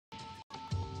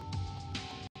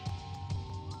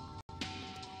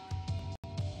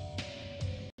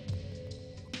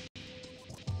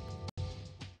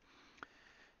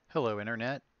Hello,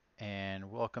 Internet,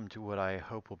 and welcome to what I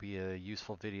hope will be a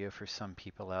useful video for some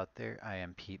people out there. I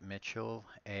am Pete Mitchell,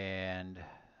 and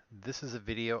this is a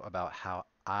video about how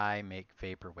I make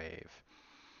vaporwave.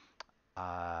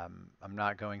 I'm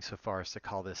not going so far as to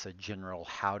call this a general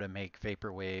how to make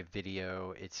vaporwave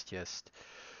video. It's just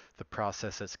the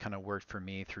process that's kind of worked for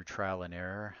me through trial and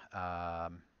error.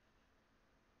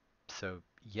 So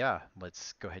yeah,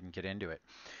 let's go ahead and get into it.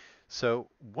 So,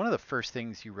 one of the first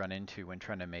things you run into when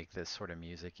trying to make this sort of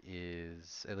music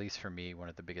is, at least for me, one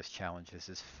of the biggest challenges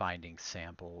is finding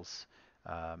samples.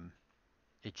 Um,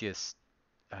 it just,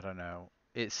 I don't know.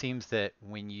 It seems that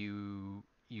when you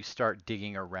start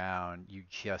digging around, you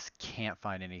just can't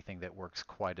find anything that works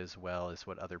quite as well as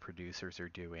what other producers are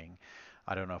doing.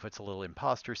 I don't know if it's a little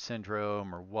imposter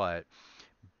syndrome or what,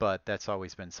 but that's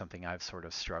always been something I've sort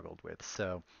of struggled with.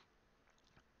 So,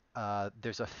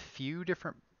 there's a few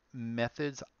different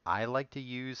methods I like to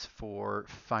use for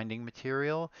finding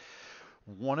material.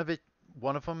 One of it,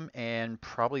 one of them, and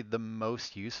probably the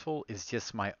most useful, is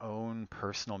just my own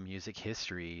personal music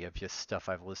history of just stuff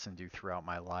I've listened to throughout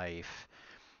my life.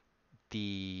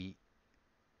 The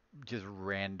just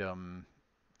random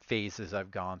phases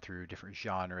I've gone through, different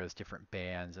genres, different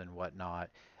bands, and whatnot.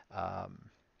 Um,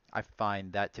 I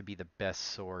find that to be the best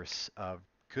source of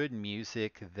good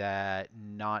music that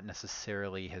not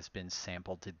necessarily has been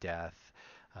sampled to death.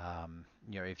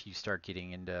 If you start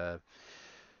getting into,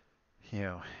 you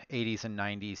know, 80s and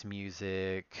 90s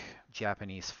music,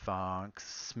 Japanese funk,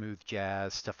 smooth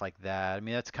jazz, stuff like that. I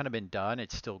mean, that's kind of been done.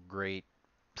 It's still great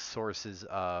sources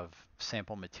of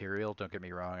sample material. Don't get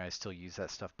me wrong, I still use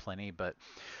that stuff plenty, but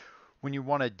when you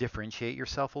want to differentiate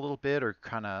yourself a little bit or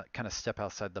kind of step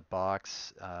outside the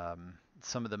box,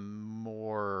 some of the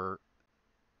more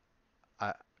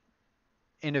uh,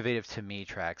 innovative to me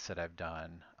tracks that I've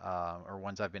done, or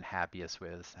ones I've been happiest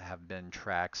with, have been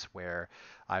tracks where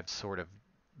I've sort of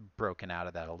broken out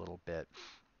of that a little bit.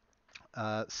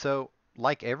 So,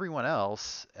 like everyone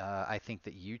else, I think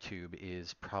that YouTube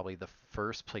is probably the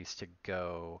first place to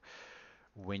go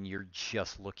when you're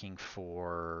just looking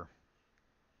for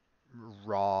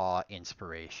raw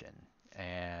inspiration.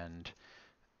 And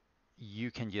you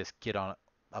can just get on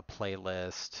a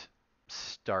playlist,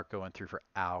 start going through for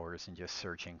hours and just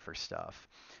searching for stuff.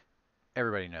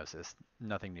 Everybody knows this,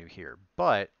 nothing new here.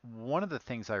 But one of the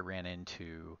things I ran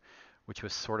into, which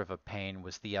was sort of a pain,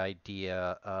 was the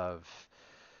idea of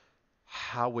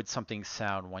how would something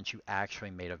sound once you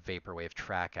actually made a vaporwave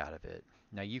track out of it.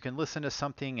 Now you can listen to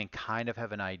something and kind of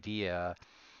have an idea,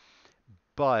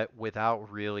 but without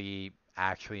really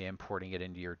actually importing it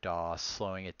into your DAW,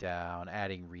 slowing it down,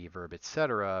 adding reverb,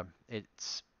 etc.,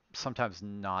 it's sometimes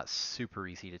not super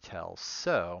easy to tell.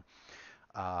 So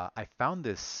I found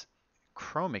this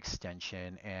Chrome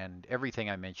extension, and everything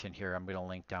I mentioned here I'm going to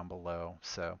link down below,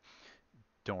 so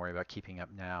don't worry about keeping up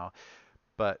now.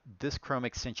 But this Chrome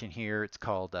extension here, it's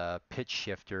called Pitch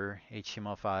Shifter,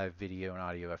 HTML5 Video and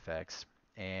Audio Effects,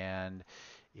 and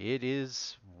it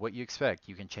is what you expect.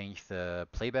 You can change the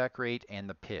playback rate and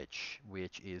the pitch,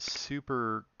 which is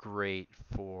super great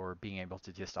for being able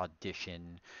to just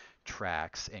audition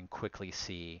tracks and quickly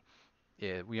see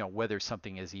whether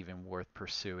something is even worth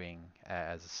pursuing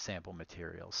as sample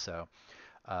material. So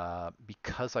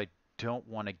because I don't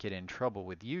want to get in trouble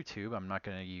with YouTube, I'm not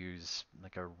going to use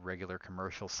like a regular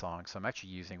commercial song. So I'm actually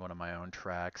using one of my own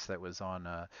tracks that was on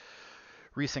a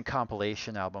recent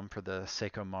compilation album for the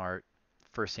Seiko Mart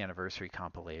first anniversary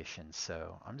compilation.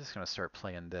 So I'm just going to start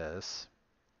playing this.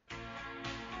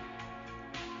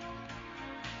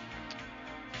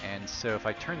 And so if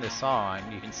I turn this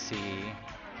on, you can see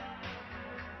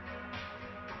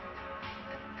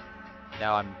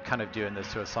now I'm kind of doing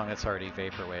this to a song that's already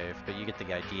vaporwave, but you get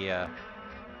the idea.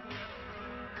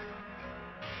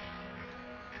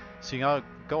 So you can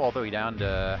go all the way down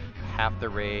to half the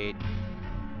rate,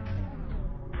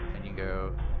 and you can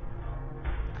go,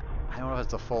 I don't know if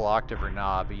it's a full octave or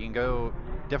not, but you can go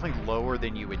definitely lower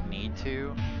than you would need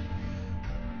to.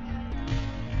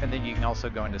 And then you can also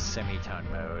go into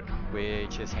semitone mode,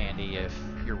 which is handy if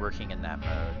you're working in that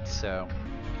mode. So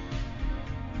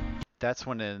that's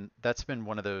been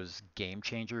one of those game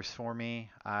changers for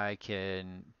me. I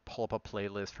can pull up a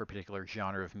playlist for a particular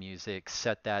genre of music,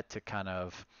 set that to kind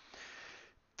of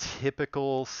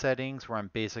typical settings where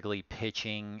I'm basically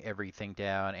pitching everything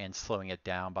down and slowing it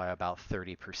down by about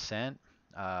 30%,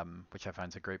 which I find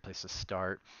is a great place to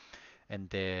start. And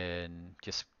then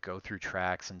just go through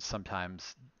tracks, and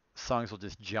sometimes songs will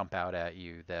just jump out at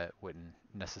you that wouldn't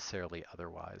necessarily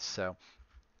otherwise. So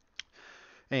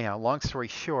anyhow, long story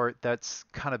short, that's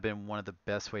kind of been one of the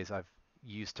best ways I've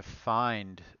use to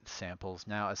find samples.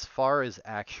 Now, as far as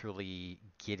actually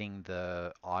getting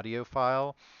the audio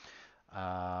file,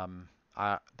 um,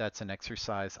 that's an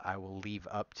exercise I will leave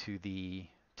up to the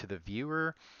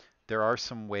viewer. There are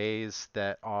some ways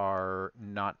that are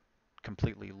not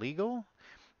completely legal,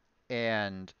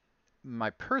 and my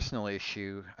personal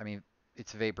issue, I mean,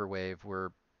 it's vaporwave. We're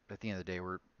at the end of the day,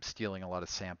 we're stealing a lot of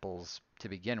samples to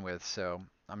begin with, so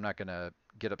I'm not gonna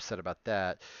get upset about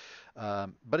that.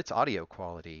 But it's audio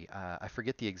quality. I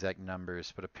forget the exact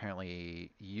numbers, but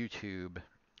apparently YouTube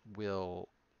will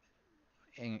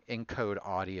encode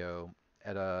audio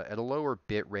at a lower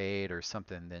bit rate or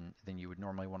something than you would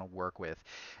normally want to work with.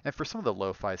 And for some of the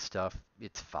lo-fi stuff,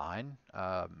 it's fine.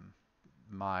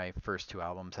 My first two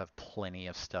albums have plenty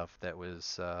of stuff that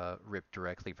was ripped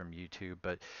directly from YouTube,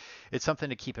 but it's something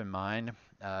to keep in mind.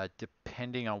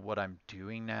 Depending on what I'm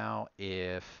doing now,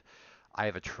 if I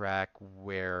have a track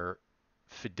where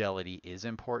fidelity is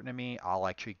important to me, I'll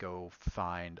actually go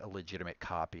find a legitimate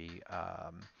copy.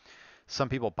 Some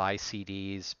people buy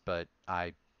CDs, but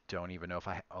I don't even know if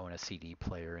I own a CD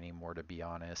player anymore, to be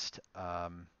honest.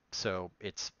 So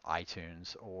it's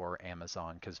iTunes or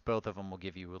Amazon because both of them will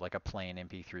give you like a plain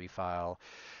MP3 file,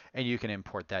 and you can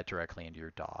import that directly into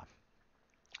your DAW.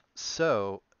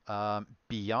 So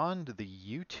beyond the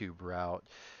YouTube route,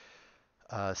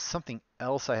 something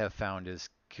else I have found is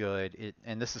good,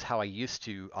 and this is how I used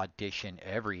to audition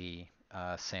every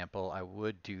sample. I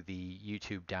would do the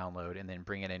YouTube download and then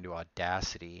bring it into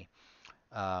Audacity.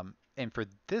 And for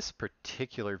this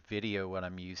particular video, what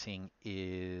I'm using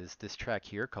is this track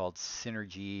here called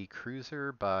Synergy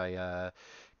Cruiser by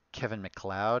Kevin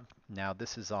MacLeod. Now,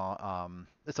 this is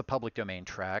it's a public domain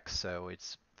track, so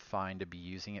it's fine to be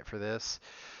using it for this.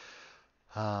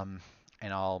 Um,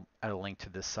 and I'll add a link to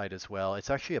this site as well. It's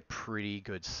actually a pretty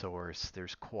good source.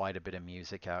 There's quite a bit of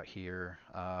music out here,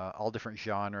 all different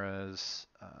genres.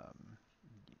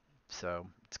 So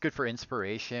it's good for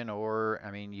inspiration, or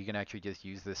I mean, you can actually just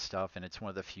use this stuff, and it's one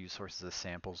of the few sources of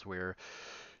samples where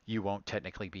you won't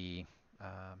technically be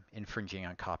infringing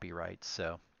on copyright.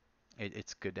 So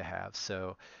it's good to have.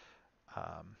 So oh,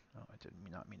 I did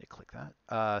not mean to click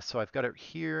that. So I've got it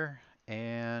here,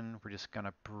 and we're just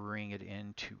gonna bring it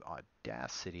into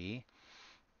Audacity.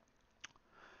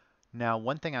 Now,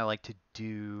 one thing I like to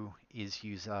do is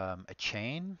use a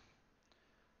chain,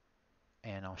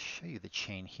 and I'll show you the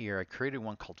chain here. I created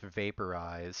one called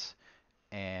Vaporize,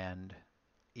 and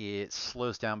it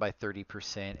slows down by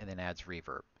 30% and then adds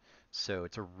reverb. So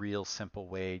it's a real simple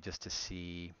way just to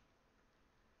see,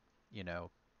 you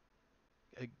know,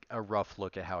 a rough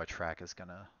look at how a track is going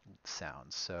to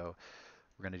sound. So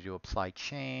we're going to do apply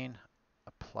chain,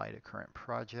 apply to current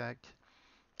project.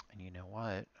 And you know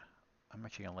what? I'm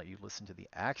actually going to let you listen to the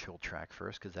actual track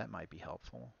first because that might be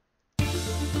helpful.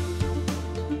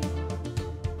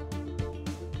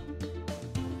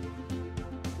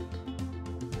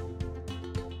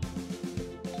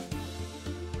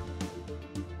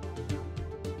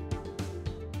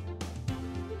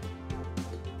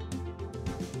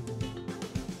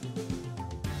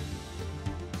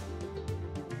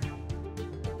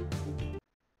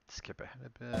 Skip ahead a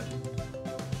bit.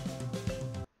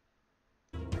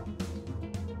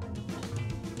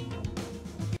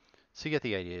 So you get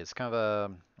the idea. It's kind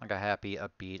of like a happy,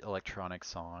 upbeat electronic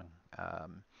song.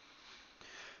 Um,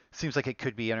 Seems like it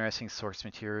could be interesting source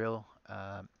material.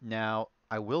 Now,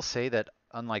 I will say that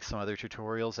unlike some other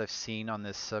tutorials I've seen on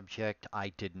this subject, I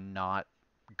did not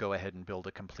go ahead and build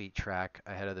a complete track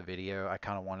ahead of the video. I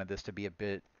kind of wanted this to be a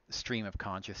bit stream of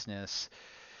consciousness,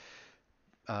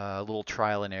 a little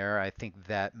trial and error. I think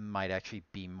that might actually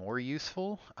be more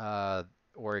useful,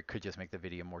 or it could just make the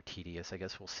video more tedious. I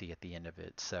guess we'll see at the end of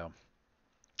it. So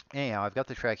anyhow, I've got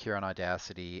the track here on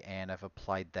Audacity, and I've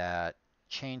applied that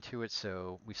chain to it.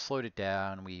 So we've slowed it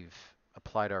down, we've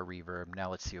applied our reverb.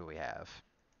 Now let's see what we have.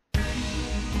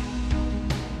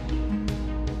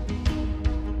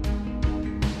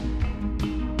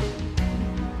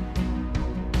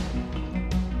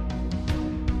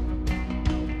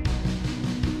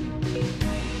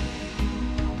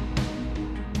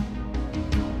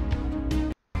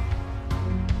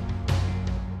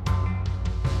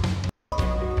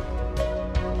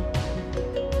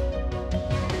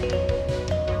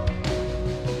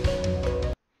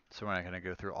 So we're not going to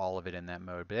go through all of it in that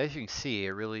mode, but as you can see, it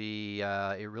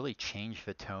really changed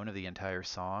the tone of the entire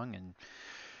song, and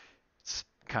it's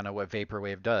kind of what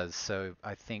vaporwave does. So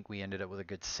I think we ended up with a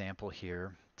good sample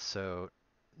here. So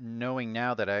knowing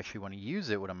now that I actually want to use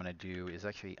it, what I'm going to do is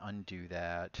actually undo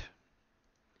that,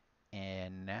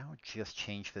 and now just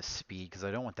change the speed because I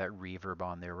don't want that reverb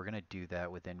on there. We're going to do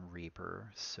that within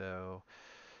Reaper. So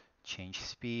change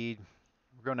speed.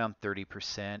 We're going down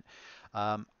 30%.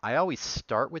 I always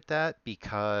start with that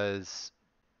because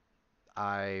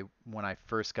when I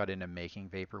first got into making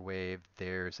vaporwave,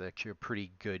 there's actually a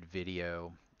pretty good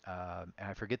video, and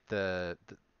I forget the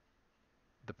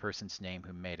person's name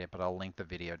who made it, but I'll link the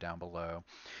video down below.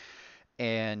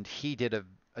 And he did a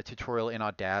tutorial in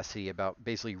Audacity about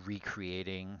basically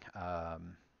recreating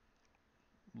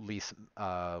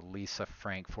Lisa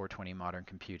Frank 420 Modern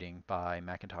Computing by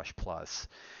Macintosh Plus,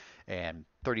 and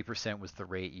 30% was the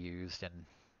rate used, and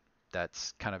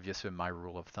that's kind of just been my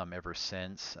rule of thumb ever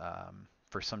since.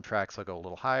 For some tracks, I'll go a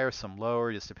little higher, some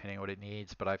lower, just depending on what it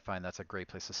needs, but I find that's a great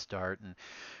place to start. And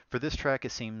for this track,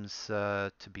 it seems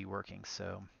to be working.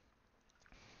 So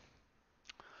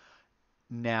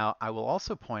now I will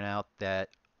also point out that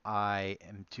I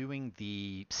am doing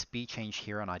the speed change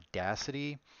here on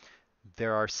Audacity.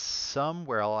 There are some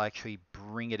where I'll actually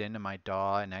bring it into my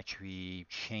DAW and actually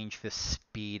change the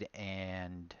speed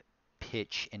and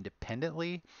pitch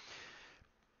independently.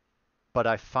 But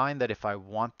I find that if I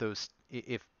want those,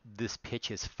 if this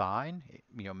pitch is fine,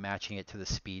 matching it to the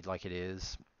speed like it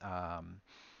is, I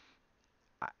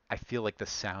feel like the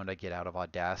sound I get out of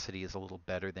Audacity is a little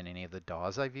better than any of the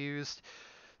DAWs I've used.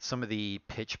 Some of the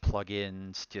pitch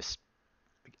plugins just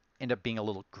end up being a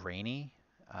little grainy.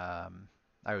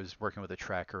 I was working with a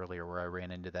track earlier where I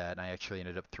ran into that, and I actually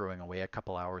ended up throwing away a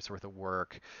couple hours worth of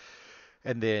work,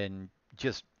 and then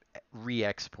just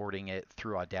re-exporting it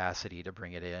through Audacity to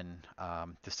bring it in,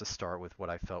 just to start with what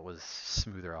I felt was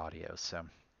smoother audio. So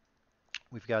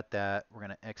we've got that. We're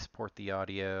going to export the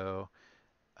audio.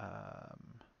 You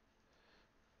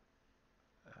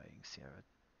can see I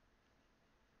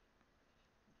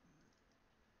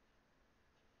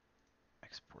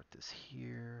export this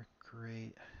here.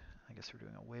 Great. I guess we're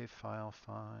doing a WAV file.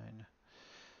 Fine.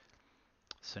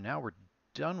 So now we're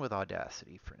done with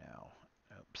Audacity for now.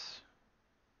 Oops.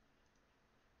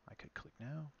 I could click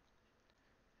now.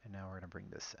 And now we're going to bring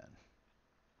this in.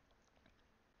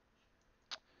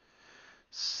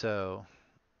 So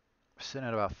we're sitting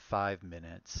at about 5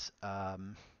 minutes.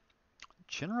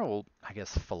 General, I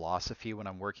guess, philosophy when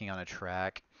I'm working on a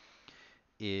track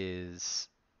is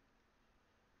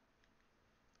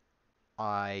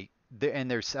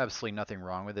and there's absolutely nothing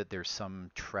wrong with it. There's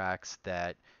some tracks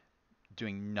that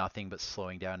doing nothing but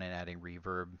slowing down and adding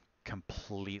reverb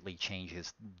completely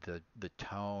changes the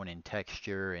tone and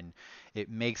texture, and it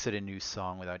makes it a new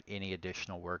song without any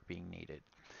additional work being needed.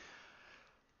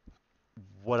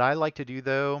 What I like to do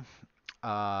though,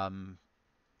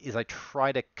 is I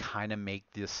try to kind of make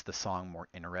the song more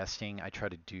interesting. I try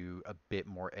to do a bit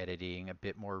more editing, a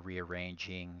bit more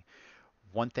rearranging.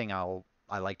 One thing I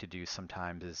like to do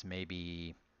sometimes is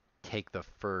maybe take the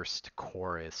first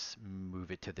chorus, move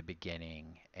it to the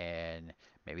beginning, and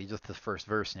maybe just the first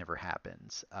verse never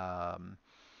happens. And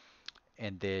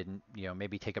then,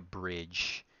 maybe take a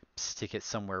bridge, stick it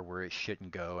somewhere where it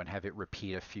shouldn't go, and have it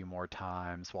repeat a few more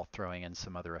times while throwing in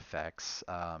some other effects.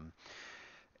 And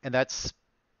that's,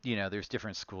 there's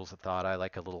different schools of thought. I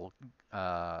like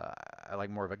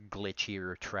more of a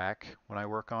glitchier track when I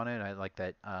work on it. I like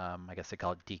that, I guess they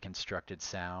call it deconstructed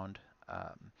sound,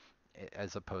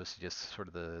 as opposed to just sort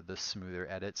of the smoother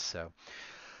edits. So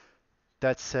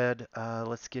that said,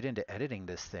 let's get into editing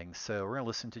this thing. So we're going to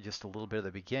listen to just a little bit of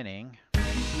the beginning.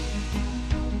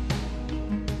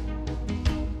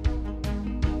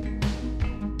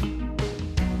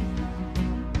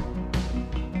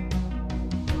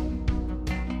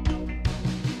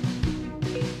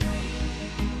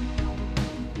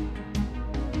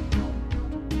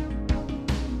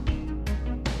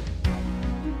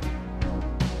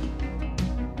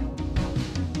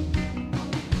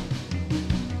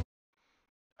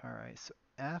 All right, so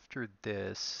after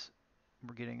this,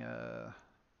 we're getting I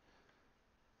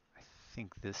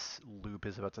think this loop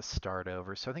is about to start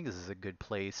over, so I think this is a good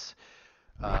place.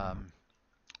 Um,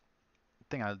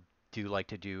 Thing I do like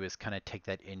to do is kind of take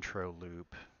that intro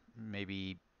loop,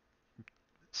 maybe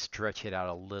stretch it out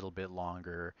a little bit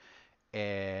longer,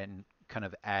 and kind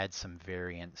of add some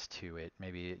variance to it.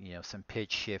 Maybe, some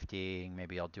pitch shifting,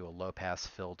 maybe I'll do a low pass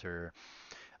filter.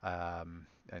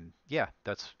 And yeah,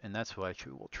 that's what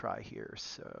actually we'll try here.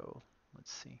 So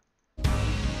let's see.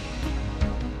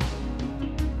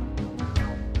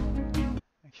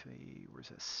 Actually, where's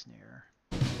that snare?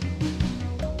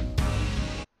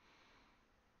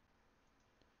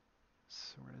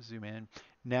 So we're going to zoom in.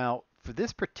 Now, for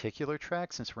this particular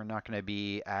track, since we're not going to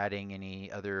be adding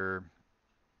any other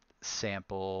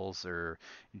samples or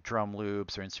drum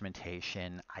loops or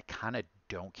instrumentation, I kind of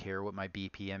don't care what my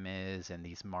BPM is, and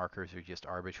these markers are just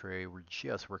arbitrary. We're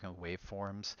just working with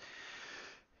waveforms.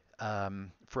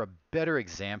 For a better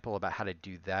example about how to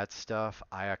do that stuff,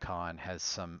 Iacon has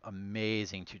some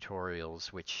amazing tutorials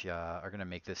which are going to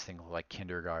make this thing look like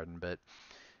kindergarten, but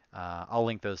I'll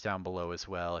link those down below as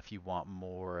well if you want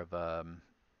more of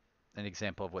an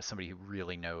example of what somebody who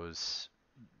really knows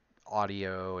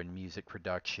audio and music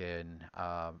production.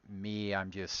 Me,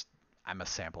 I'm a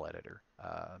sample editor.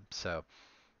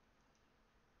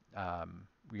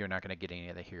 You're not going to get any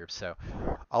of that here. So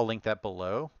I'll link that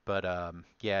below. But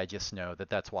yeah, just know that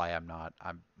that's why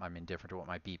I'm indifferent to what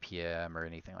my BPM or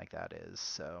anything like that is.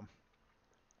 So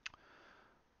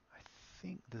I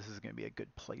think this is going to be a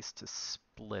good place to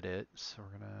split it. So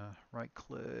we're going to right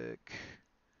click,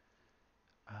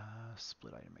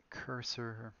 split item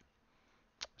cursor.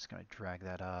 I'm just going to drag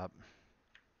that up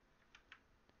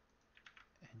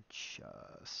and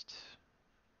just,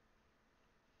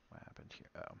 what happened here?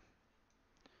 Oh,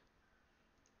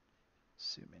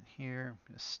 zoom in here. I'm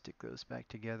going to stick those back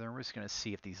together. And we're just going to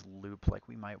see if these loop like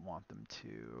we might want them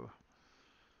to.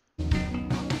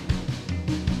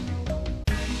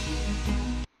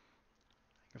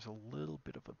 There's a little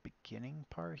bit of a beginning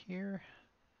part here.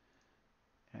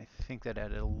 And I think that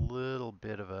added a little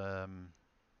bit of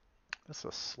just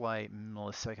a slight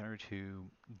millisecond or two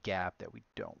gap that we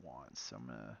don't want. So I'm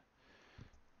going to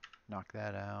knock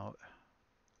that out.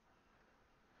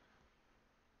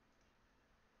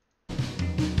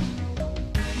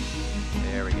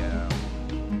 There we go.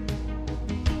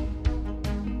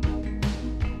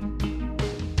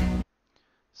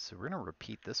 So we're going to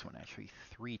repeat this one actually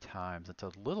 3 times. It's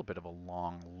a little bit of a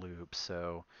long loop.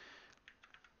 So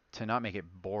to not make it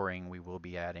boring, we will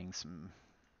be adding some,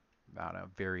 I don't know,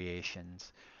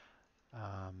 variations.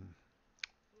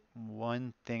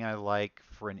 One thing I like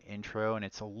for an intro, and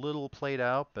it's a little played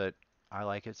out, but I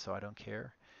like it so I don't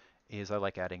care, is I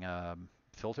like adding a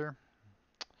filter.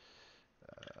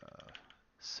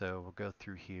 So we'll go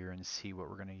through here and see what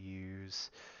we're going to use.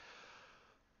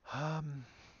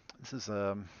 This is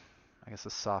I guess a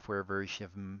software version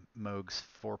of Moog's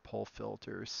 4-pole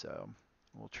filter, so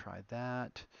we'll try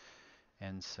that.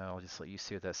 And so I'll just let you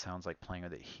see what that sounds like playing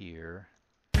with it here.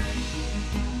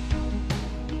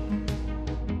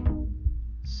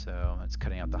 So that's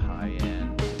cutting out the high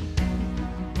end.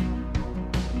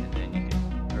 And then you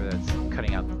can, or that's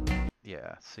cutting out,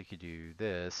 yeah, so you could do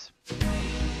this.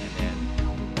 And then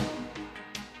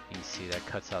you see that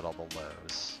cuts out all the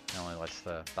lows. It only lets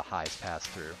the highs pass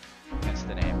through. Hence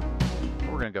the name.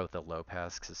 But we're going to go with the low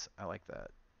pass because I like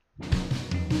that.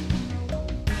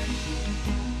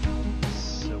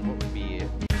 So what would be it?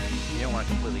 You don't want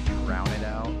to completely drown it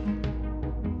out.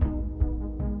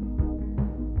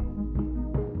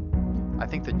 I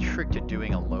think the trick to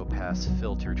doing a low pass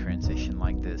filter transition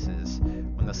like this is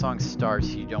when the song starts,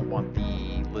 you don't want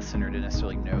the listener to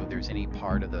necessarily know there's any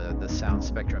part of the sound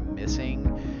spectrum missing.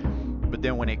 But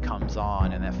then when it comes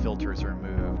on and that filter is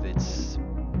removed,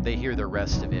 they hear the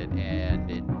rest of it,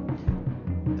 and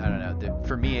I don't know,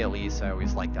 for me at least, I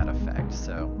always like that effect.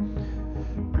 So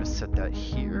I'm going to set that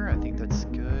here. I think that's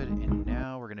good. And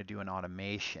now we're going to do an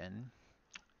automation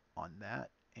on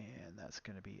that, and that's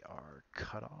going to be our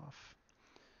cutoff.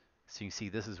 So you can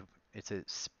see it's at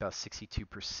about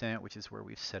 62%, which is where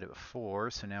we've set it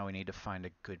before. So now we need to find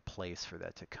a good place for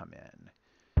that to come in.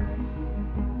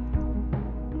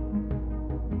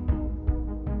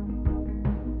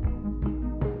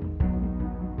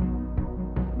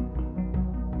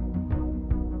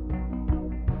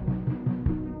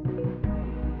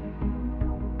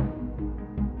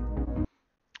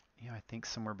 Yeah, I think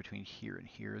somewhere between here and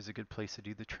here is a good place to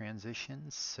do the transition.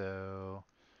 So I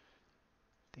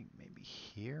think maybe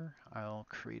here I'll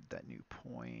create that new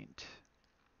point.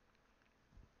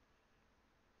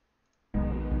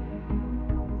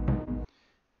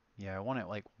 Yeah, I want it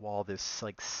like while this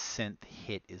like synth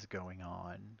hit is going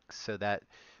on, so that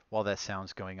while that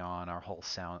sound's going on,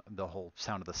 the whole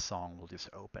sound of the song will just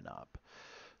open up.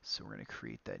 So we're going to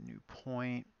create that new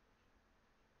point.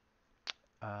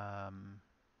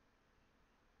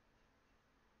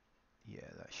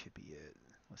 Yeah, that should be it.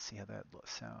 Let's see how that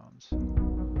sounds.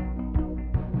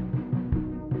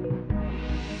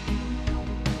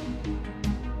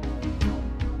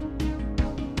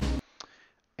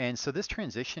 And so this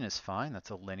transition is fine. That's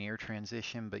a linear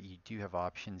transition, but you do have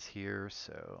options here.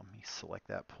 So let me select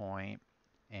that point,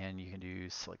 and you can do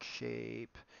select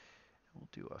shape. We'll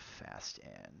do a fast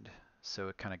end. So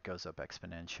it kind of goes up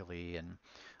exponentially, and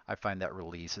I find that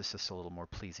release is just a little more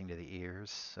pleasing to the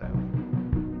ears. So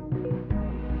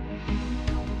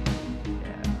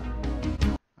yeah.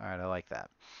 All right, I like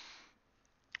that.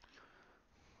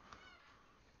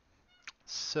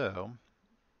 So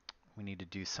we need to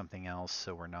do something else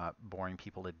so we're not boring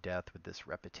people to death with this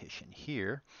repetition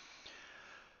here.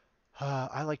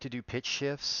 I like to do pitch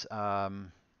shifts. I,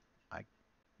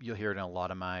 you'll hear it in a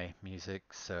lot of my music,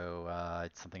 so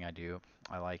it's something I do.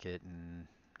 I like it, and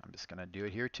I'm just gonna do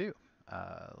it here too.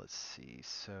 Let's see.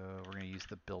 So we're gonna use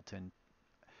the built-in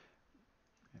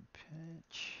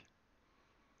pitch,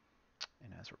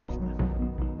 and as we're playing,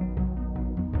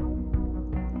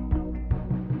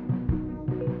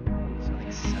 so it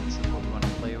makes sense of what we want to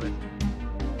play with.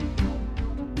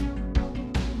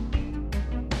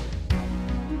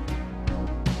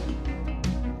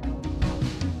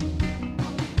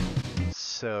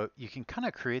 So you can kind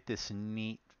of create this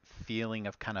neat feeling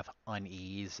of kind of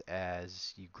unease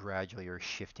as you gradually are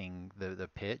shifting the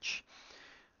pitch.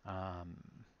 Um,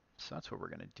 so that's what we're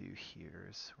going to do here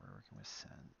is we're working with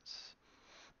sense.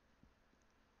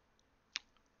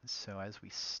 So as we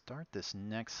start this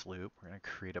next loop, we're going to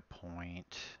create a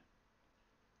point,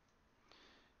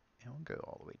 and we'll go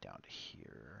all the way down to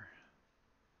here.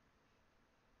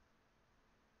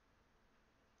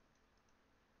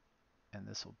 And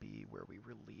this will be where we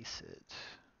release it.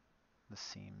 This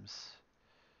seems...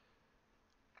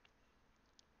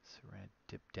 So we're going to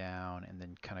dip down and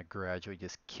then kind of gradually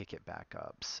just kick it back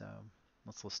up. So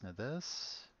let's listen to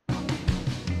this.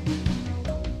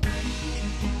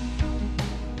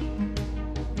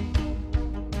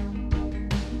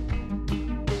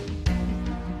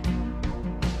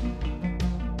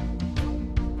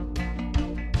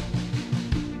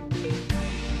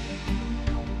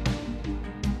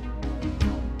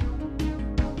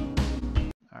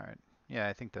 All right. Yeah,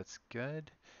 I think that's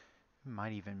good.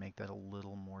 Might even make that a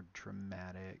little more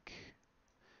dramatic.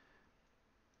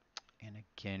 And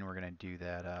again, we're going to do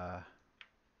that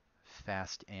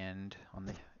fast end on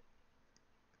the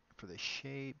for the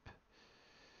shape.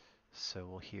 So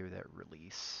we'll hear that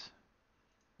release.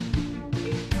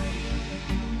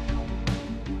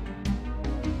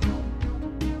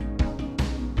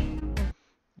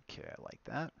 Okay, I like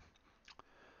that.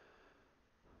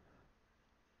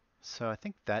 So I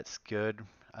think that's good.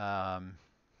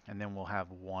 And then we'll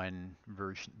have one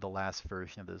version, the last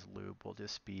version of this loop will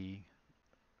just be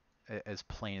as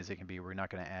plain as it can be. We're not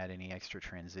going to add any extra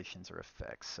transitions or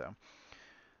effects. So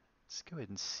let's go ahead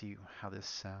and see how this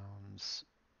sounds.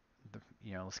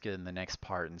 Let's get in the next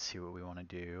part and see what we want to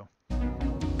do.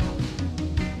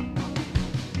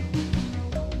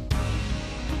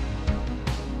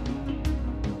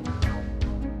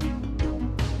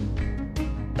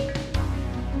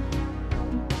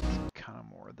 Kind of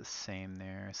more of the same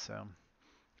there. So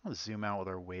I'll zoom out with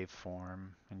our waveform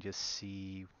and just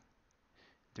see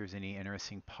if there's any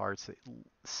interesting parts that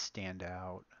stand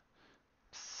out.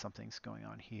 Something's going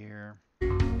on here.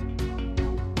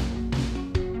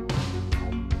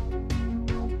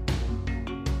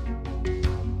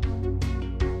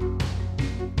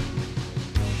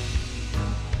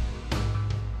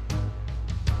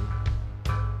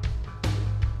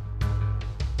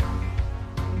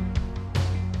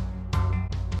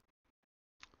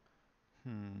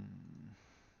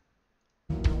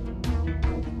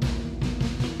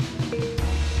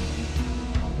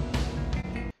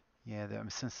 Yeah,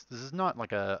 since this is not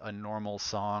like a normal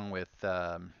song with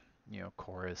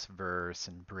chorus, verse,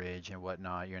 and bridge and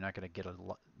whatnot, you're not going to get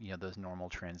those normal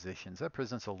transitions. That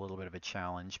presents a little bit of a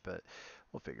challenge, but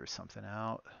we'll figure something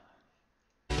out.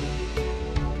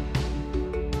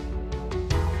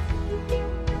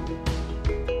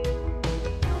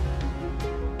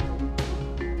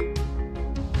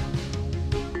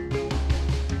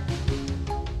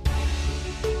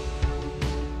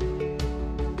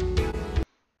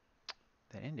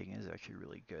 That ending is actually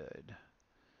really good.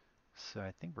 So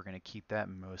I think we're going to keep that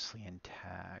mostly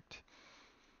intact.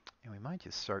 And we might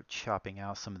just start chopping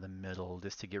out some of the middle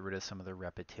just to get rid of some of the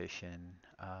repetition.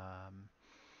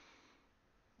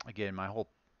 Again, my whole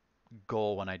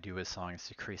goal when I do a song is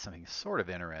to create something sort of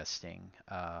interesting.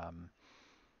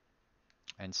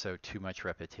 And so too much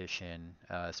repetition,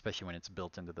 especially when it's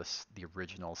built into the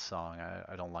original song,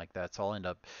 I don't like that. So I'll end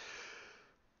up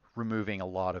removing a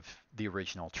lot of the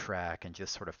original track and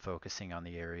just sort of focusing on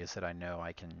the areas that I know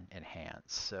I can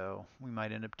enhance. So we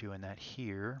might end up doing that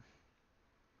here.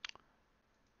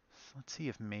 So let's see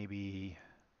if maybe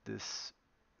this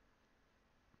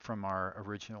from our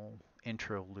original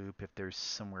intro loop, if there's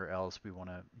somewhere else we want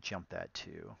to jump that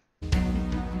to.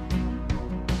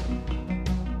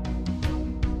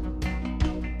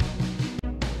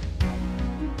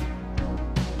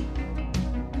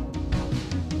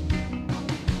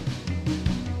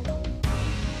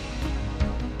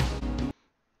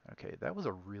 Okay, that was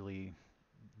a really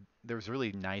there's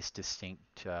really nice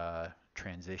distinct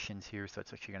transitions here, so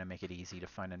it's actually going to make it easy to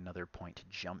find another point to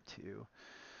jump to.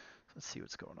 Let's see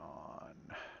what's going on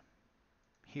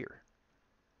here.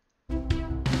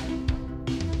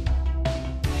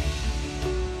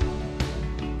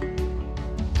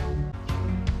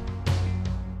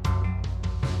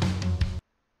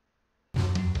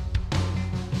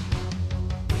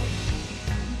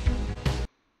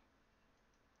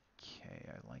 Okay,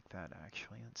 I like that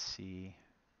actually. Let's see.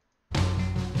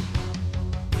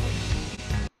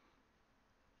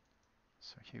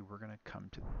 So okay, we're gonna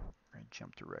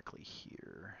jump directly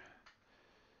here.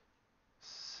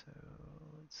 So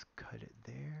let's cut it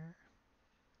there.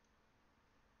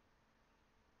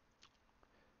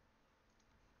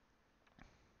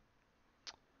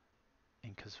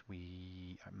 And because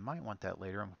I might want that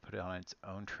later, I'm gonna put it on its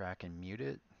own track and mute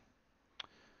it.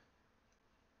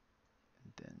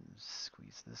 And then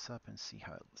squeeze this up and see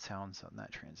how it sounds on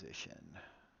that transition.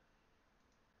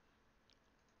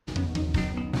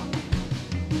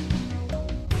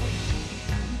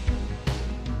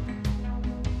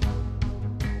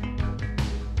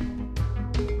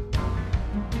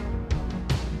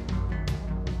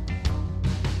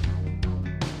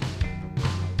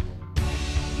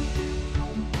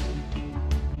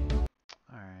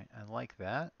 Alright, I like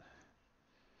that.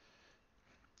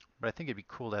 But I think it'd be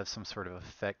cool to have some sort of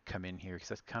effect come in here because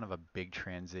that's kind of a big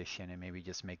transition and maybe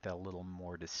just make that a little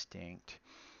more distinct.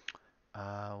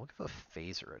 We'll give a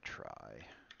phaser a try.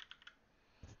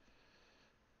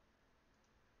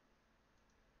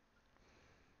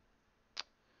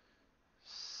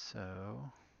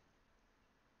 So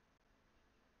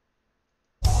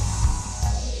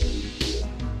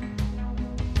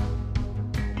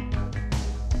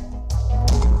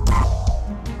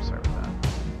sorry about that.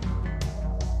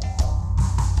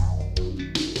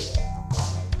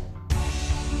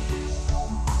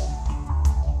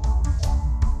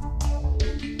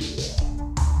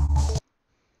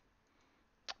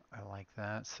 I like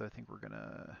that. So I think we're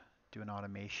gonna do an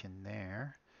automation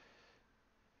there.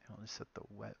 And we'll just set the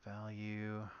wet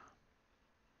value.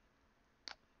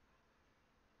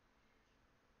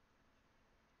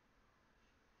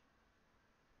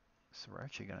 So we're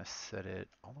actually gonna set it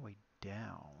all the way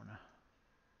down.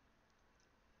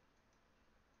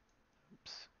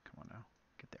 Oops, come on now,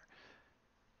 get there.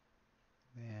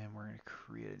 Then we're gonna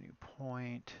create a new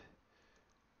point.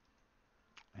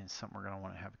 And something we're gonna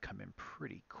wanna have come in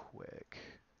pretty quick.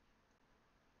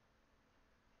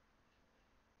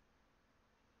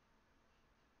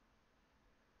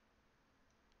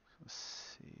 Let's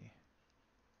see.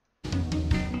 I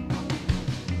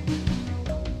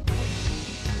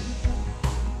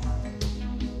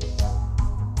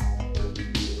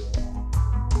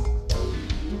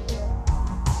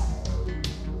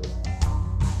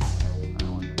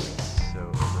don't want it to be so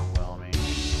overwhelming.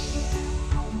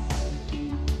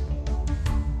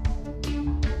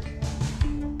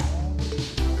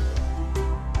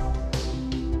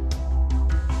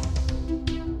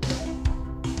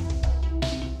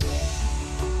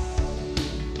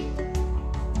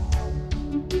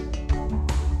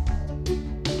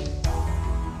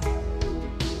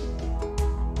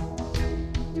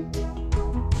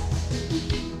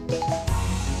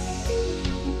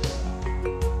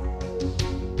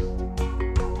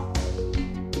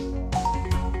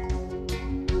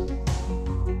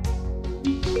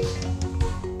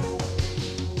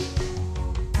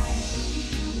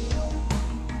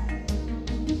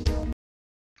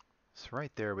 So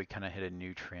right there we kind of hit a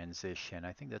new transition.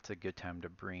 I think that's a good time to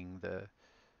bring the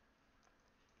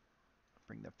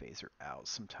phaser out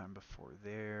sometime before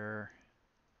there.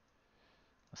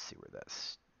 Let's see where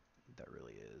that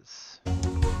really is.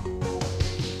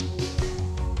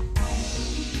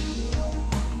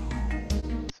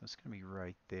 So it's gonna be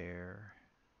right there.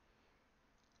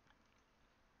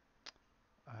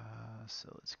 So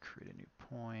let's create a new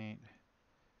point,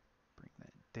 bring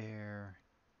that there,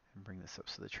 and bring this up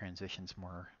so the transition's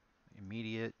more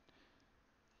immediate.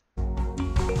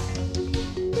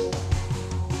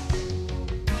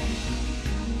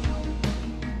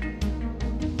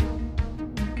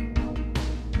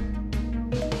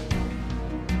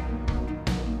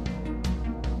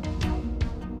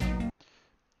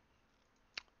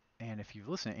 And if you've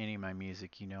listened to any of my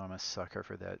music, you know I'm a sucker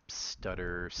for that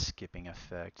stutter skipping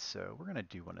effect, so we're gonna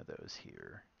do one of those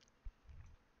here.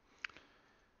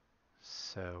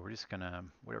 So we're just gonna,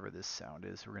 whatever this sound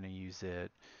is, we're gonna use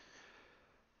it.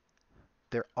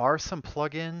 There are some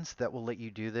plugins that will let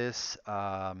you do this,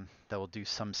 that will do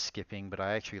some skipping, but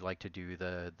I actually like to do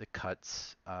the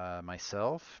cuts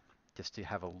myself, just to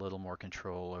have a little more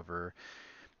control over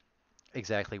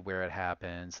exactly where it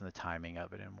happens and the timing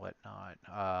of it and whatnot.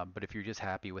 But if you're just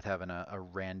happy with having a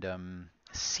random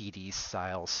CD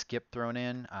style skip thrown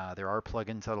in, there are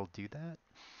plugins that'll do that.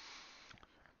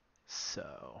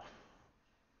 So,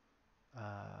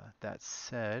 that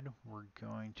said, we're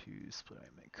going to split out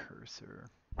my cursor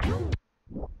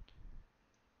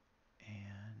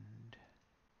and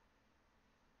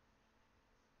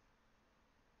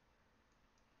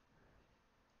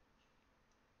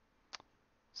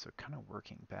so kind of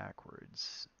working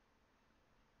backwards.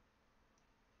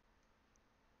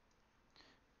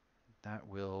 That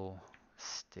will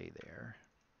stay there.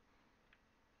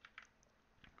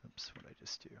 Oops, what did I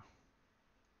just do?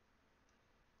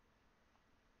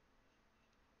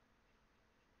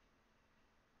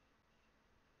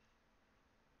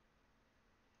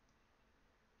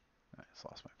 I just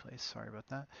lost my place. Sorry about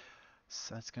that.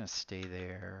 So that's going to stay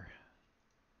there.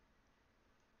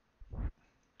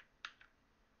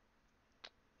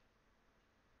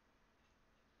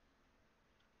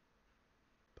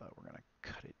 But we're going to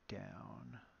cut it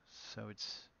down. So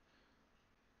it's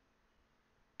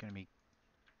going to be,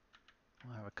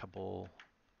 we'll have a couple,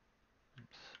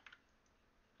 oops,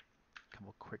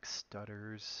 couple quick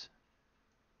stutters.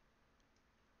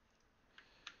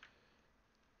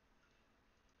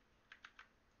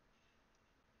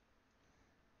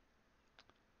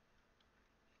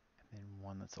 And then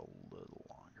one that's a little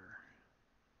longer.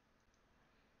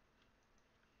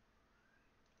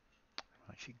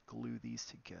 I'll actually glue these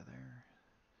together.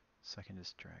 So I can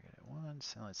just drag it at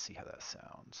once, and let's see how that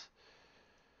sounds.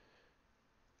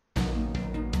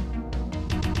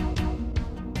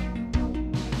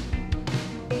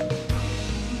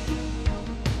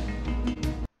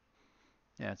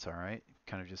 Yeah, it's all right.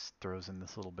 Kind of just throws in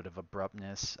this little bit of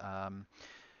abruptness.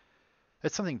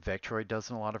 It's something Vectroid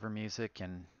does in a lot of her music,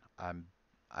 and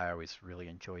I always really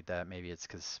enjoyed that. Maybe it's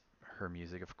because her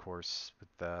music, of course, with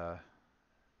the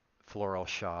Floral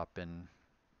Shop and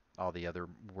all the other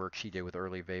work she did with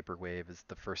early vaporwave is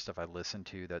the first stuff I listened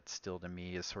to that still to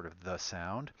me is sort of the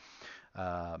sound.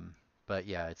 But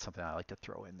yeah, it's something I like to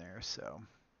throw in there. So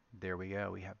there we go.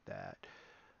 We have that.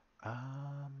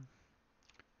 Um,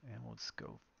 and we'll just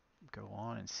go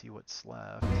on and see what's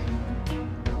left.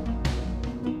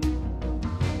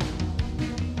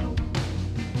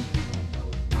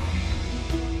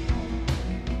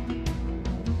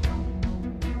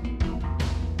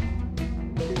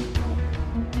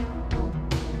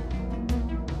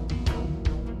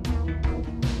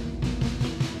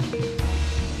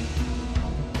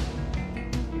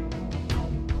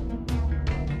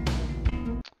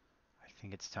 I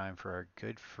think it's time for our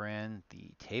good friend,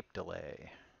 the tape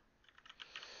delay.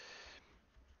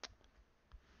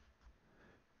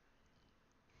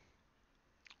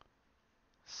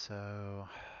 So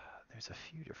there's a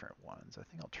few different ones. I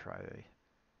think I'll try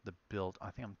the built.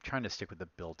 I think I'm trying to stick with the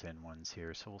built-in ones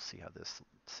here, so we'll see how this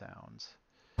sounds.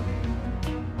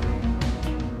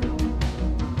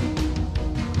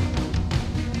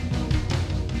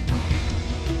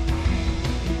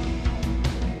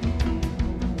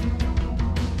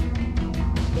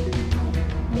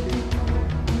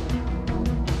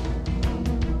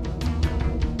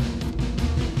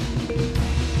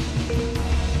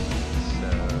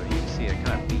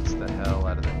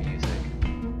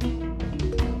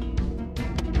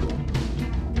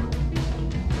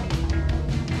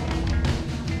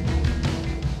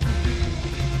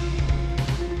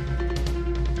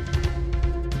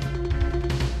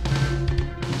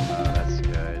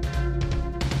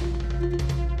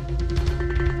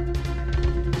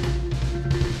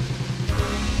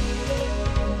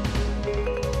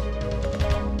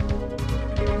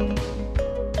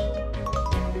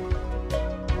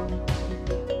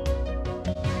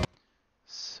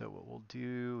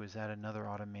 Another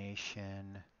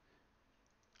automation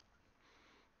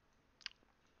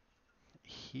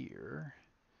here.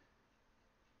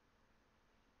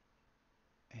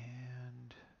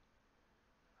 And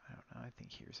I don't know, I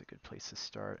think here's a good place to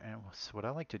start. And so what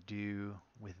I like to do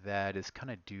with that is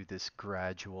kind of do this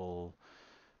gradual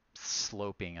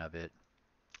sloping of it.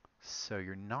 So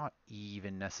you're not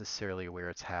even necessarily where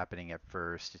it's happening at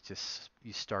first. It's just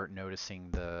you start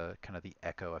noticing the kind of the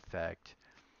echo effect.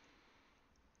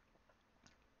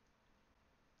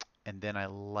 And then I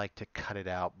like to cut it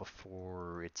out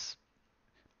before it's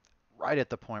right at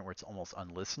the point where it's almost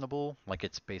unlistenable. Like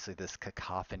it's basically this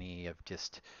cacophony of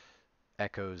just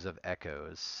echoes of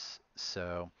echoes.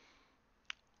 So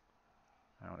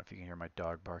I don't know if you can hear my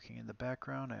dog barking in the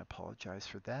background. I apologize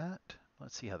for that.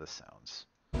 Let's see how this sounds.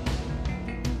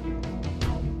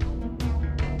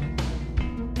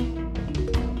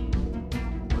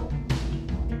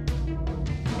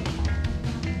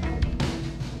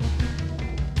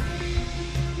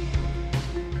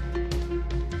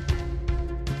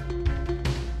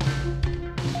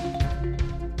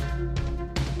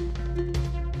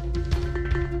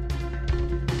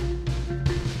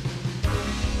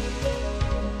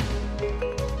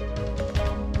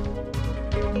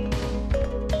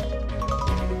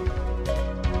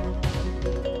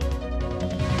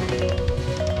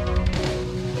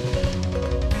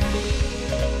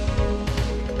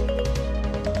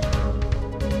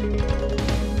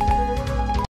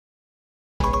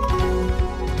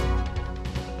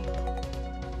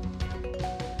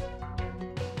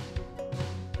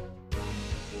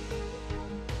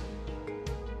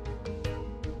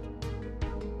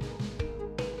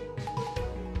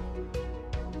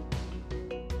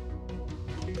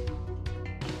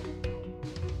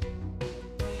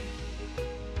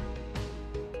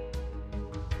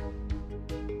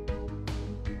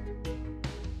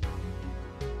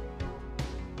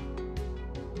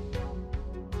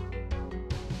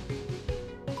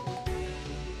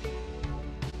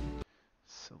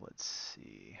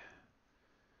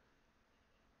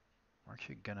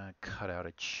 actually gonna cut out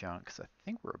a chunk because I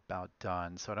think we're about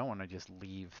done, so I don't want to just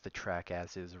leave the track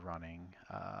as is running.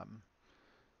 All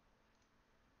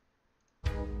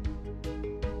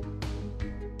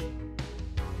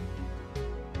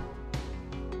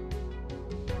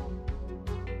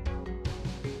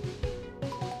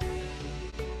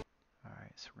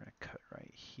right, so we're gonna cut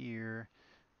right here.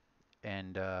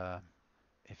 And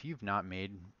if you've not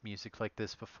made music like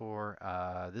this before,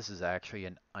 this is actually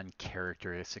an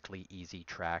uncharacteristically easy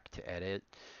track to edit.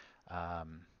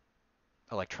 Um,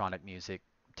 Electronic music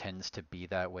tends to be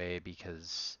that way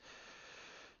because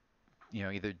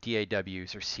either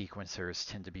DAWs or sequencers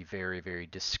tend to be very, very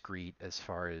discrete as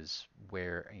far as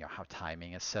how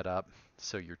timing is set up.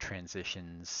 So your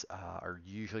transitions are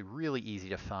usually really easy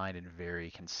to find and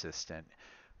very consistent.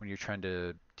 When you're trying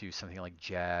to do something like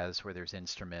jazz where there's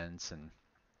instruments and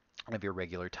of your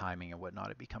regular timing and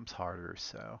whatnot, it becomes harder.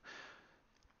 So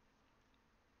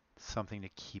something to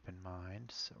keep in mind.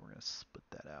 So we're going to split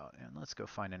that out and let's go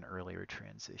find an earlier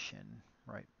transition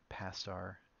right past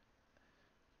our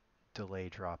delay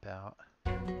dropout.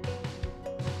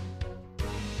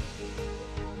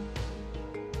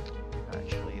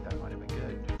 Actually, that might have been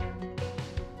good.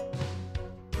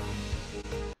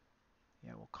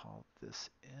 Yeah, we'll call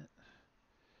this it.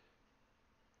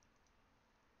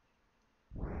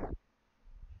 Make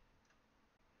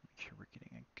sure we're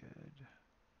getting a good.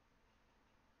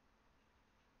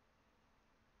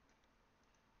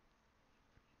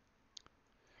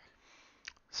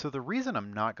 So the reason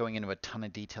I'm not going into a ton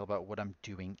of detail about what I'm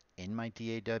doing in my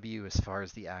DAW as far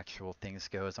as the actual things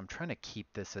go is I'm trying to keep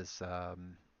this as a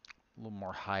little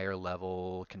more higher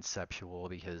level conceptual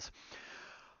because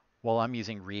while I'm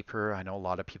using Reaper, I know a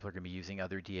lot of people are going to be using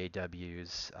other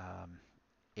DAWs.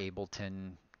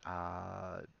 Ableton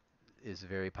is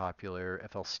very popular.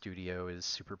 FL Studio is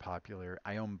super popular.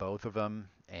 I own both of them,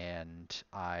 and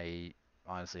I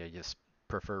just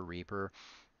prefer Reaper.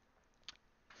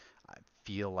 I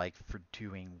feel like for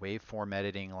doing waveform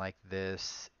editing like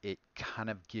this, it kind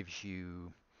of gives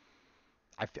you.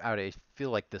 I feel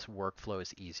like this workflow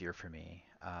is easier for me.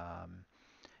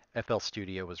 FL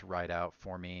Studio was right out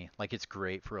for me. Like it's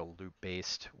great for a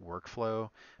loop-based workflow,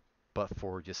 but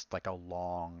for just like a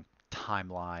long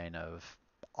timeline of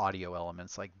audio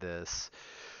elements like this,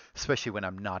 especially when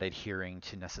I'm not adhering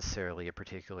to necessarily a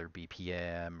particular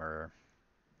BPM or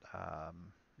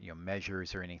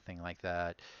measures or anything like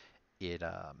that, it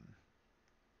I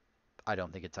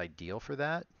don't think it's ideal for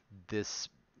that. This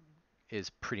is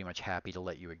pretty much happy to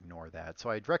let you ignore that. So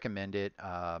I'd recommend it.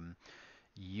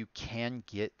 You can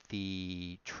get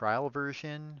the trial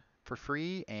version for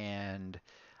free, and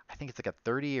I think it's like a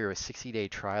 30 or a 60-day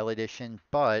trial edition,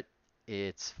 but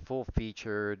it's full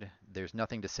featured. There's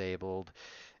nothing disabled,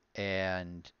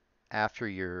 and after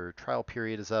your trial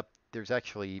period is up, there's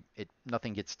actually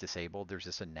nothing gets disabled. There's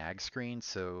just a nag screen,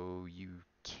 so you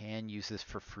can use this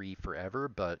for free forever,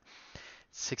 but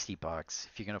 60 bucks.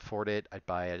 If you can afford it, I'd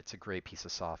buy it. It's a great piece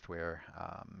of software.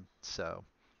 So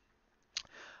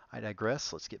I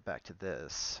digress. Let's get back to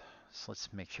this. So let's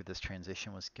make sure this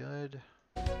transition was good.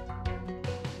 I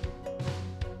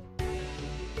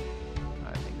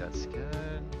think that's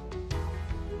good.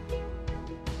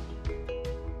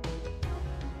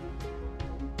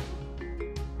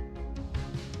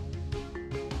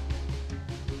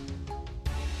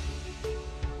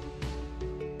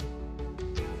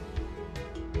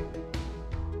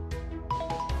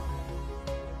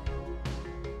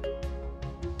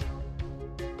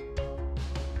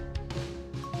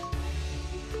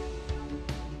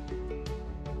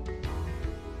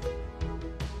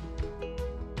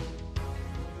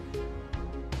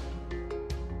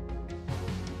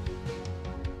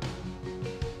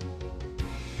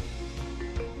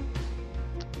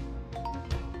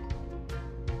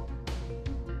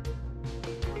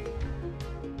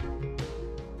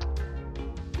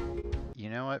 You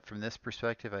know what? From this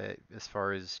perspective, as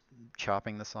far as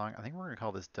chopping the song, I think we're gonna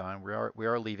call this done. We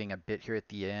are leaving a bit here at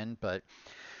the end, but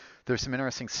there's some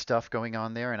interesting stuff going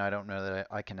on there, and I don't know that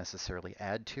I can necessarily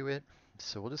add to it.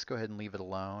 So we'll just go ahead and leave it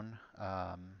alone.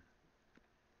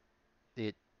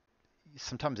 It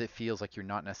Sometimes it feels like you're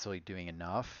not necessarily doing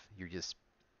enough. You're just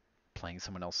playing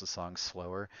someone else's song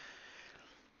slower.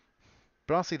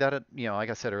 But honestly, like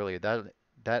I said earlier,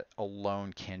 that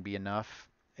alone can be enough.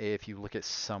 If you look at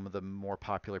some of the more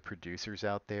popular producers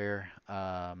out there,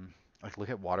 like look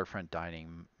at Waterfront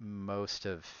Dining, most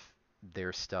of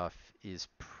their stuff is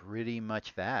pretty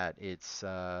much that. It's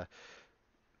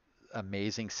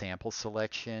amazing sample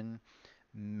selection,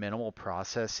 minimal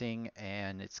processing,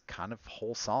 and it's kind of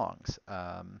whole songs.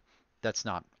 That's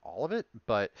not all of it,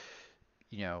 but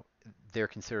they're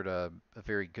considered a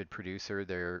very good producer.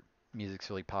 Their music's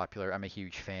really popular. I'm a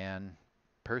huge fan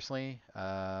personally.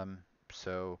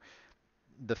 So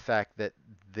the fact that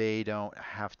they don't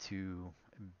have to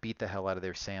beat the hell out of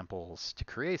their samples to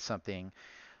create something,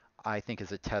 I think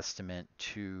is a testament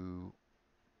to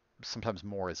sometimes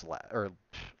more is less, or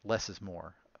less is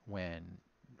more when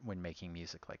making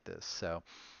music like this. So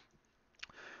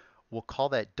we'll call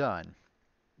that done.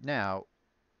 Now,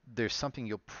 there's something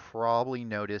you'll probably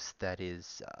notice that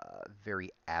is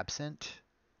very absent,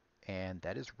 and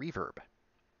that is reverb.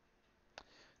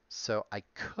 So I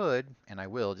could, and I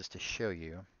will, just to show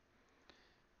you.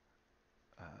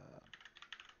 Uh,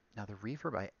 Now the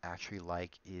reverb I actually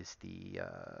like is the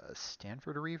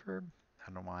Stanford reverb. I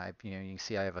don't know why. You can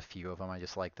see I have a few of them. I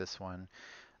just like this one.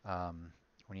 Um,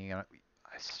 I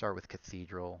start with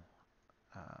Cathedral,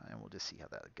 and we'll just see how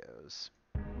that goes.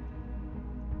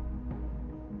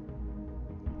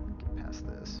 Get past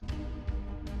this.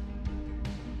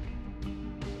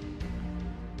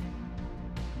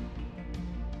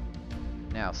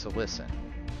 Now, so listen.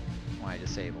 When I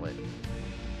disable it,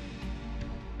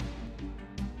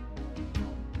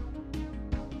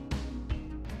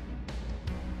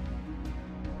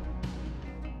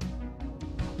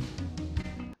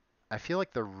 I feel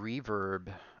like the reverb,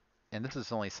 and this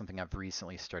is only something I've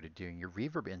recently started doing, your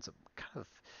reverb ends up kind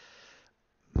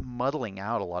of muddling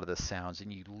out a lot of the sounds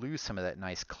and you lose some of that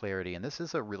nice clarity. And this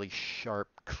is a really sharp,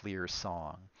 clear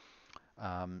song.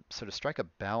 So to strike a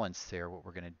balance there, what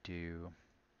we're going to do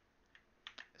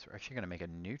is we're actually going to make a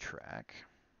new track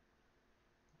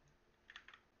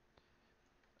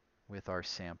with our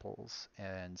samples.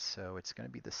 And so it's going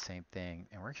to be the same thing.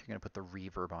 And we're actually going to put the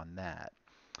reverb on that.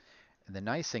 And the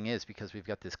nice thing is, because we've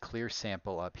got this clear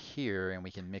sample up here and we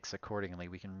can mix accordingly,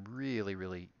 we can really,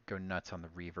 really go nuts on the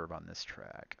reverb on this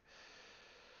track.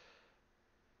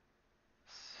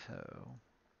 So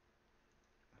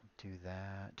do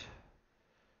that.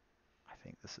 I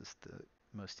think this is the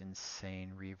most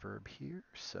insane reverb here,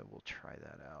 so we'll try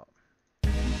that out.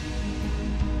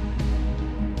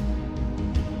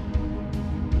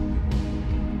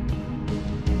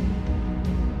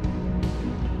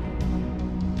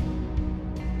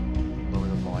 Lower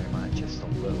the volume on it just a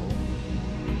little.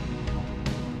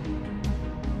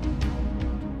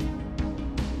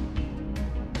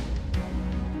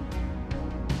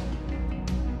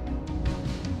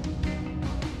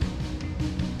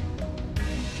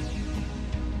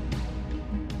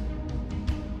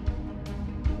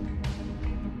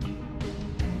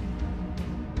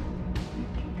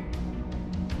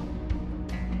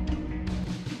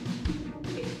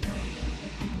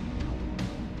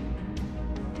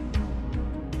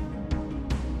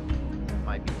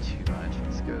 Might be too much.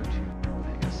 Let's go to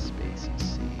Omega Space and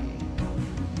see.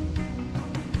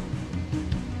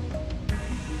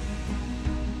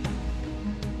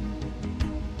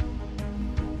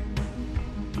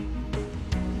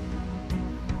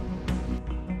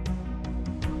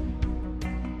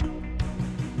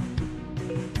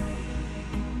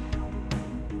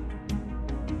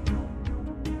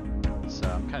 So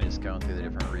I'm kind of just going through the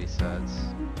different presets,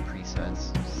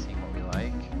 seeing what we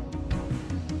like.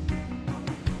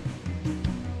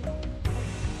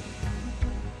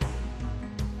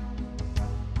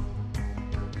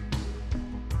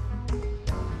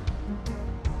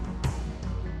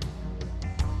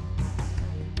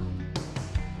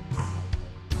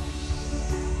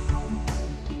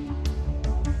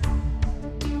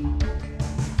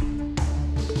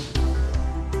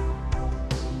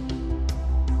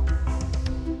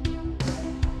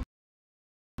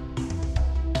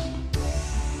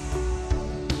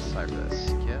 Sorry for that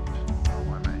skip. Oh,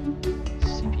 why my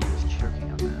CPU is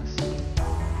choking on this.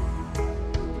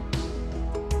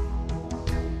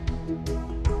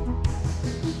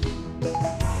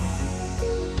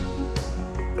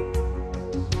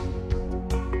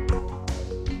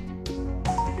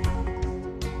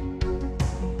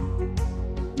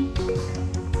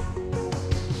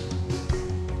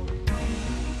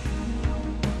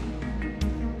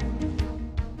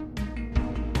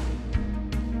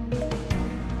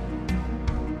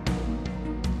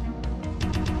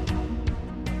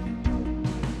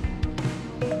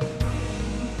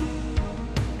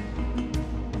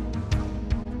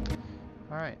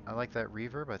 All right, I like that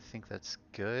reverb. I think that's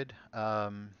good.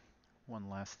 One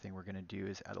last thing we're going to do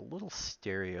is add a little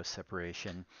stereo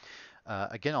separation.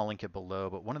 Again, I'll link it below,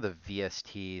 but one of the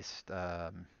VSTs, I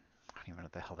don't even know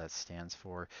what the hell that stands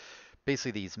for.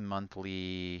 Basically, these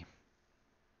monthly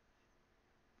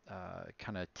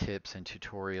kind of tips and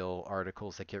tutorial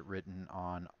articles that get written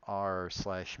on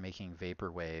r/making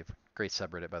vaporwave. Great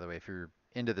subreddit, by the way. If you're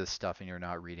into this stuff and you're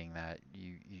not reading that,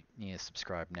 you need to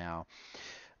subscribe now.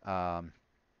 Um,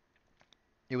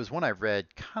 it was one I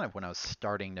read kind of when I was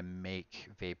starting to make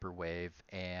vaporwave,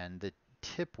 and the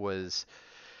tip was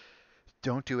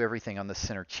don't do everything on the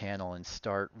center channel and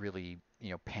start really,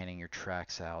 panning your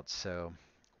tracks out. So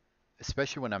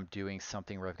especially when I'm doing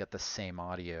something where I've got the same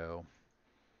audio,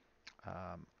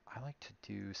 I like to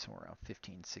do somewhere around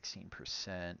 15,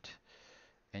 16%.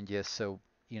 And yes, so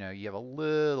you have a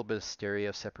little bit of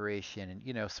stereo separation,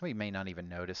 and somebody may not even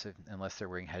notice it unless they're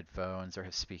wearing headphones or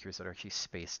have speakers that are actually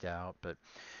spaced out. But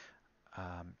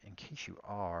in case you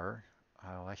are,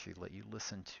 I'll actually let you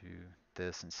listen to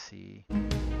this and see.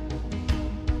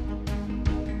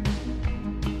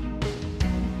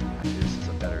 Actually, this is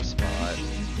a better spot.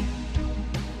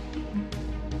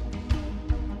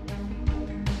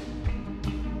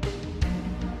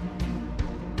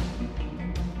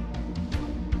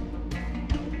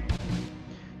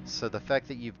 So the fact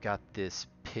that you've got this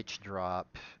pitch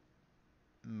drop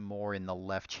more in the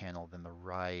left channel than the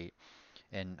right,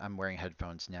 and I'm wearing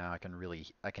headphones now, I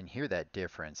can hear that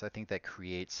difference. I think that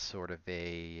creates sort of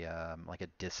a like a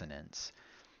dissonance,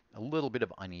 a little bit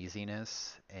of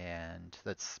uneasiness, and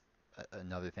that's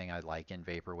another thing I like in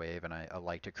vaporwave, and I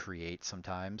like to create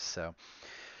sometimes. So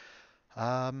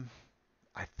um,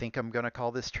 I think I'm gonna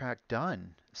call this track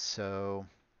done. So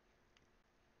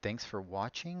thanks for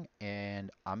watching, and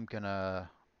I'm gonna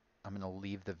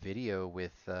leave the video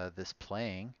with this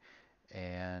playing,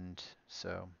 and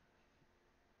so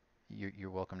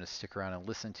you're welcome to stick around and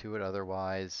listen to it.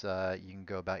 Otherwise, you can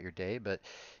go about your day. But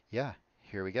yeah,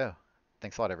 here we go.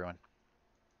 Thanks a lot, everyone.